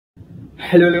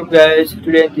Hello guys,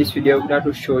 today in this video I'm going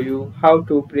to show you how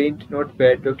to print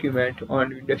notepad document on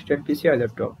Windows 10 PC or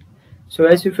laptop. So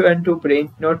as if you want to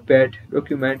print notepad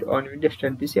document on Windows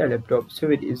 10 PC or laptop, so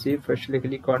very easy. Firstly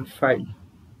click on file.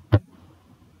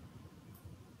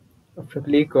 After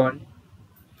click on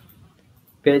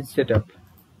page setup.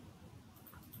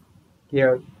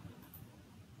 Here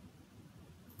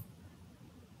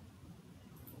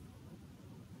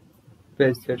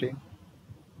page setting.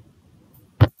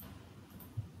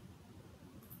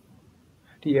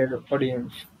 Here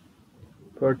audience,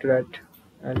 portrait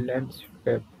and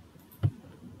landscape.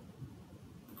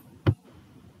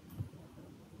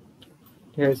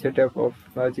 Here setup of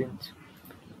margins,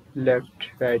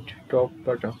 left, right, top,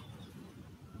 bottom.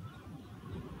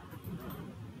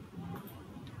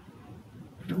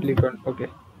 Click on OK.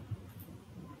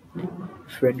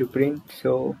 If you want to print,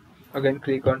 so again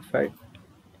click on file,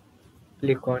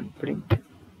 click on print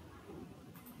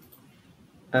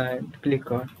and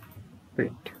click on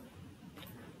print.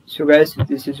 So guys,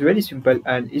 this is very simple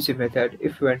and easy method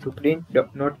if you want to print the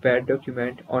notepad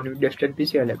document on Windows 10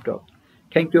 PC or laptop.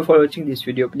 Thank you for watching this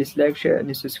video. Please like, share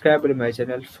and subscribe to my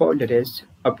channel for the latest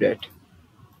update.